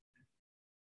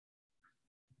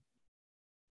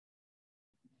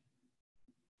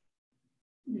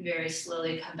 Very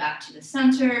slowly come back to the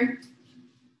center.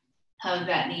 Hug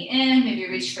that knee in, maybe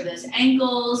reach for those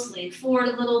ankles, lean forward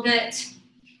a little bit.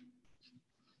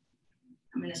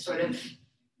 I'm gonna sort of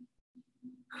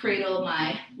cradle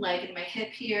my leg and my hip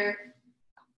here.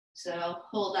 So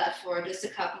hold that for just a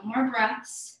couple more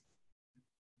breaths.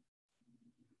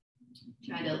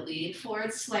 Try to lean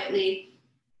forward slightly.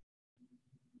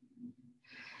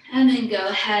 And then go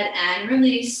ahead and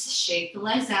release, shake the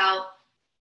legs out.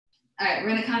 All right, we're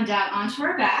gonna come down onto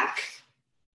our back.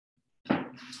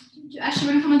 Actually,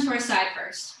 we're gonna come onto our side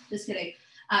first. Just kidding.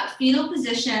 Fetal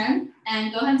position,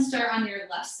 and go ahead and start on your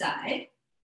left side.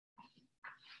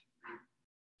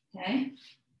 Okay.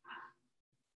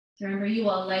 So remember, you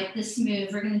all like this move.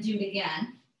 We're gonna do it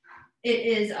again. It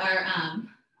is our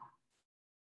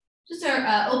just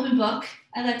our open book,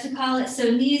 I like to call it. So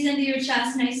knees into your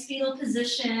chest, nice fetal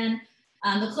position.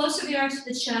 The closer we are to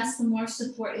the chest, the more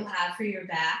support you'll have for your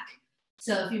back.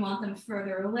 So if you want them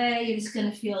further away, you're just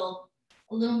gonna feel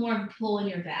a little more of a pull in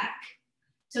your back.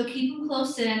 So keep them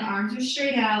close in, arms are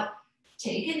straight out.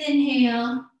 Take an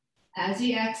inhale. As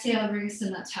you exhale, bring us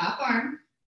in that top arm.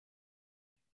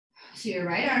 So your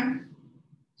right arm.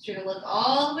 So you're gonna look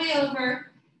all the way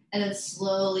over and then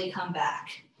slowly come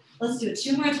back. Let's do it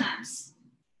 2 more times.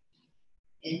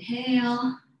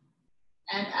 Inhale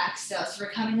and exhale. So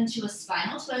we're coming into a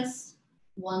spinal twist.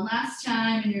 One last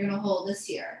time, and you're gonna hold this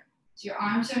here. So your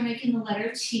arms are making the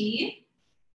letter T.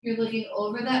 You're looking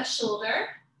over that shoulder.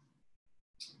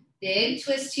 Big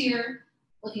twist here,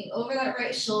 looking over that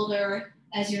right shoulder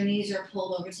as your knees are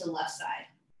pulled over to the left side.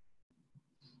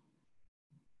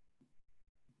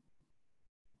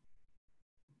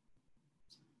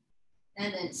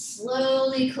 And then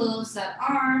slowly close that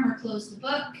arm or close the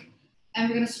book. And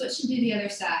we're gonna switch and do the other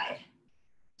side.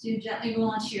 So you gently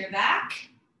roll onto your back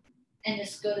and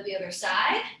just go to the other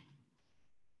side.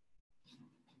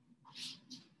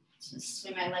 Just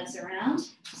swing my legs around.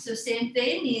 So same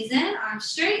thing, knees in, arms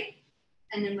straight.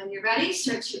 And then when you're ready,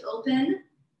 start to open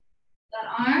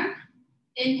that arm.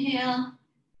 Inhale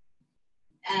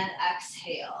and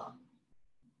exhale.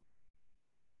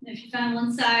 And if you find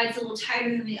one side's a little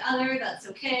tighter than the other, that's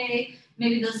okay.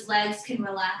 Maybe those legs can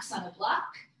relax on a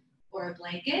block or a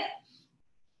blanket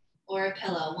or a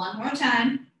pillow. One more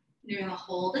time. You're gonna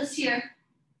hold this here.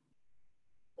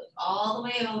 Look all the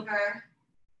way over.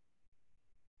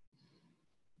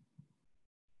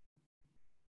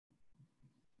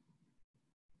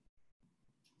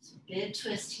 Big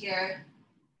twist here.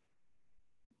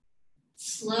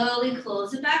 Slowly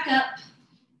close it back up.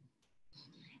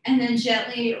 And then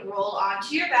gently roll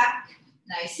onto your back.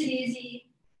 Nice and easy.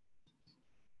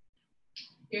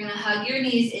 You're gonna hug your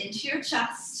knees into your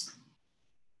chest.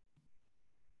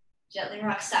 Gently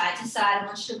rock side to side. I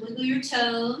want you to wiggle your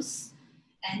toes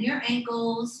and your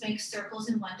ankles. Make circles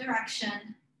in one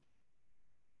direction.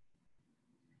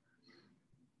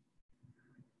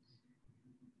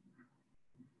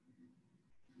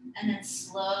 And then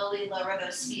slowly lower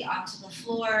those feet onto the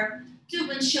floor. Do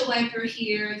windshield wiper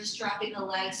here, just dropping the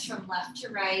legs from left to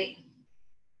right.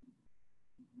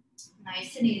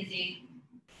 Nice and easy.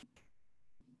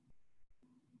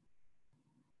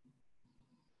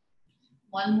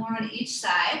 One more on each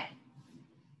side.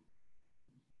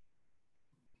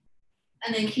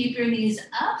 And then keep your knees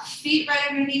up, feet right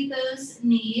underneath those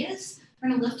knees. We're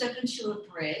gonna lift up into a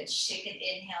bridge. Take an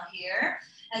inhale here.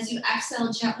 As you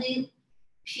exhale, gently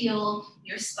peel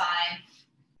your spine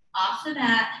off the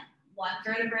mat. one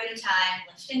vertebrae at a time,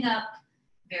 lifting up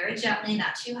very gently,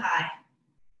 not too high.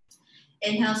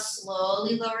 Inhale,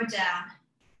 slowly lower down.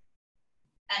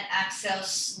 And exhale,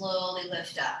 slowly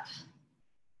lift up.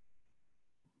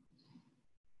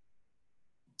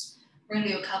 We're gonna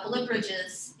do a couple of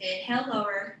bridges. Inhale,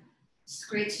 lower. It's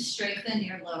great to strengthen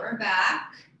your lower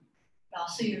back, but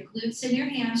also your glutes and your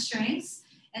hamstrings.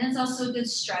 And it's also a good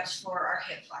stretch for our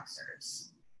hip flexors.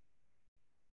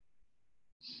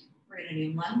 We're gonna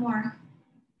do one more.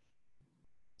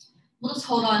 We'll just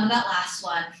hold on to that last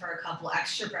one for a couple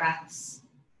extra breaths.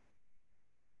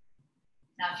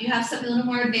 Now, if you have something a little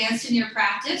more advanced in your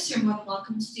practice, you're more than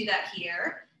welcome to do that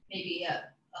here. Maybe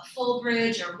a full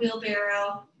bridge or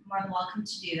wheelbarrow, you're more than welcome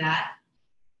to do that.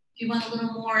 If you want a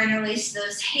little more, interlace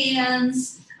those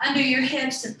hands under your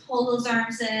hips and pull those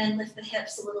arms in, lift the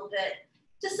hips a little bit,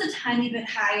 just a tiny bit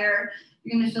higher.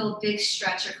 You're gonna feel a big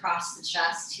stretch across the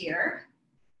chest here.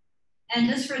 And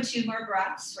just for 2 more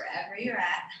breaths, wherever you're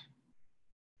at.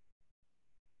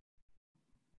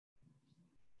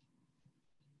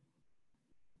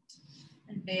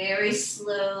 And very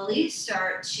slowly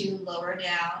start to lower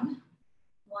down,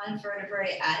 one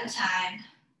vertebrae at a time.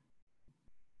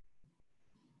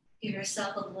 Give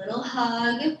yourself a little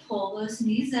hug, pull those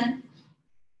knees in.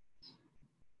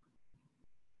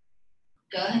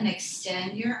 Go ahead and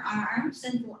extend your arms,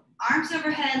 and arms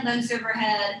overhead, legs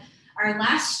overhead. Our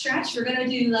last stretch, we're gonna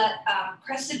do that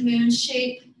crescent moon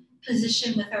shape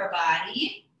position with our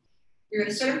body. You're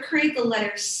gonna sort of create the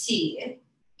letter C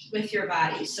with your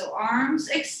body. So arms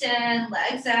extend,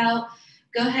 legs out.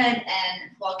 Go ahead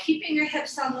and while keeping your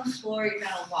hips on the floor, you're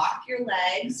gonna walk your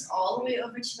legs all the way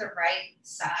over to the right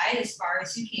side as far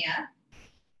as you can.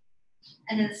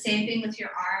 And then the same thing with your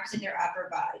arms and your upper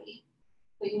body.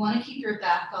 But you wanna keep your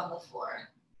back on the floor.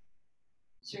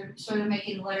 So you're sort of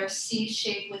making the letter C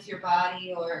shape with your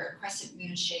body or a crescent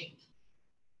moon shape.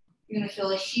 You're gonna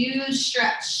feel a huge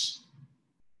stretch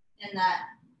in that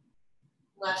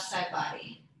left side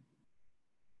body.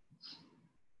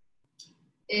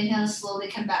 Inhale, slowly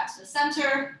come back to the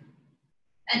center.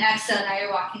 And exhale, now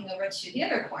you're walking over to the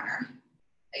other corner.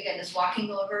 Again, just walking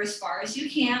over as far as you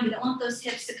can. We don't want those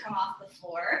hips to come off the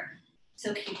floor.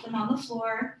 So keep them on the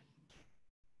floor.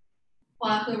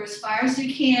 Walk over as far as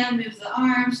you can. Move the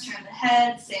arms, turn the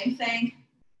head, same thing.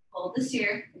 Hold this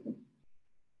here.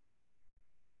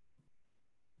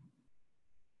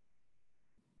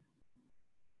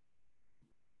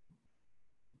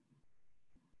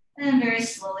 And very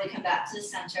slowly come back to the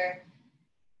center.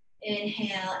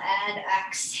 Inhale and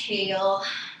exhale.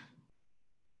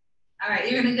 All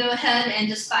right, you're gonna go ahead and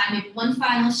just find maybe one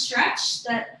final stretch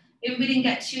that maybe we didn't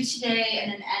get to today,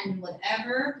 and then end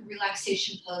whatever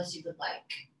relaxation pose you would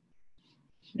like.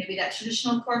 Maybe that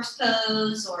traditional corpse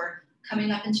pose or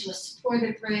coming up into a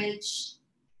supported bridge.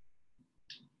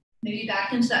 Maybe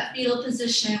back into that fetal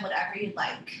position, whatever you'd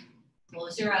like.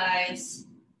 Close your eyes.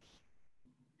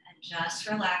 Just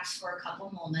relax for a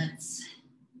couple moments.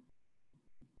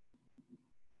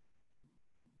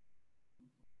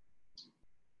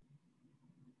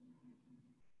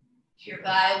 If you're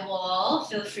by a wall,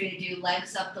 feel free to do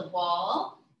legs up the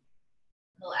wall.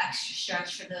 A little extra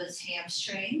stretch for those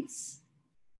hamstrings.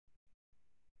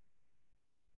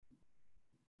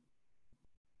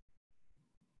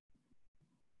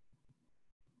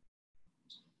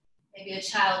 Maybe a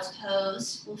child's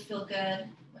pose will feel good,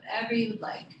 whatever you would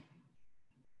like.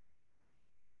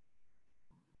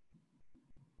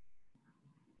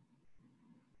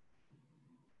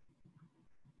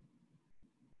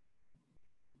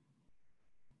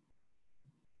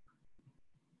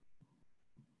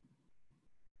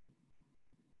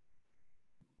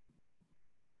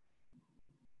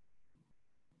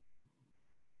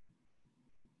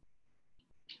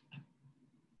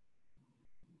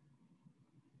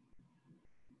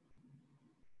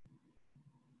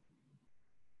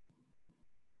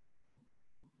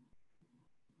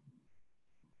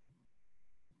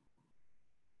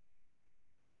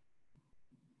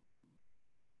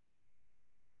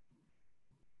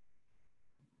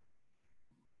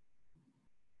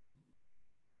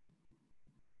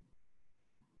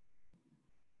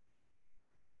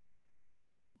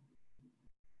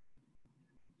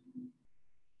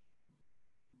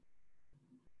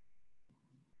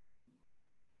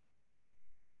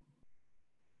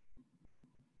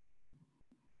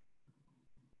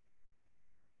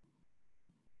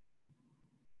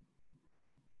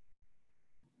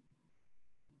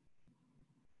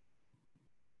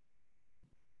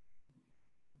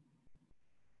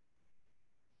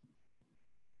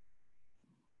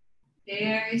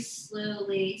 Very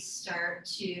slowly start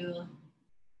to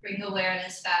bring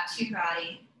awareness back to your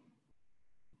body.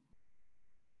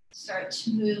 Start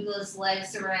to move those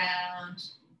legs around.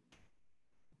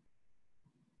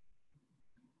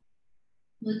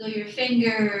 Wiggle your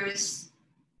fingers,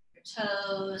 your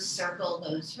toes, circle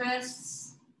those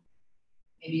wrists,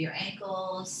 maybe your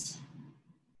ankles.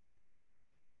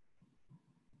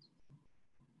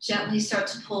 Gently start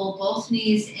to pull both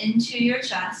knees into your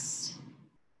chest.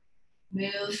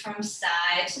 Move from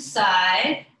side to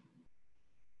side,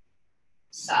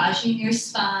 massaging your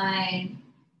spine,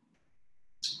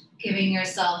 giving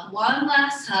yourself one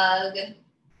last hug,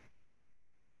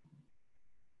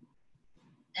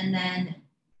 and then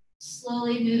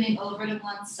slowly moving over to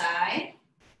one side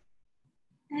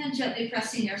and gently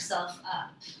pressing yourself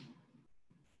up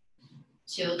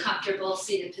to a comfortable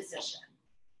seated position.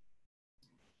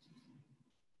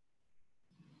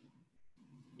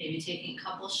 Maybe taking a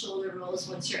couple shoulder rolls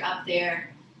once you're up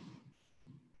there.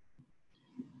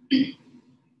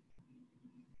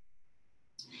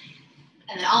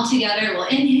 And then all together, we'll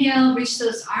inhale, reach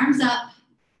those arms up.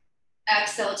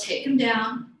 Exhale, take them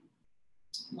down.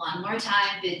 One more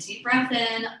time, big deep breath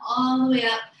in, all the way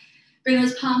up. Bring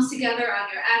those palms together on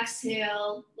your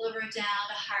exhale. Lower down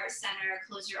to heart center.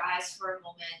 Close your eyes for a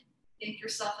moment. Thank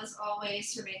yourself as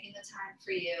always for making the time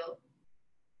for you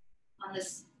on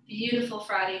this beautiful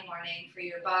Friday morning for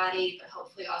your body, but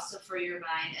hopefully also for your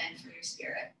mind and for your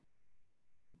spirit.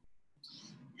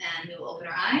 And we will open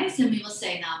our eyes and we will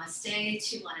say namaste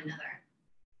to one another.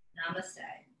 Namaste.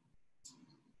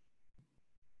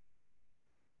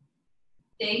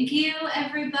 Thank you,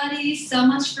 everybody, so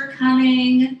much for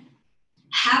coming.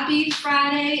 Happy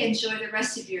Friday. Enjoy the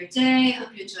rest of your day. I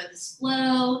hope you enjoyed this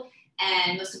flow.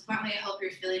 And most importantly, I hope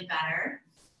you're feeling better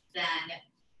than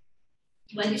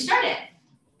when you started.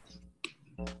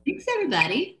 Thanks,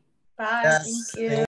 everybody. Bye. Yes. Thank you.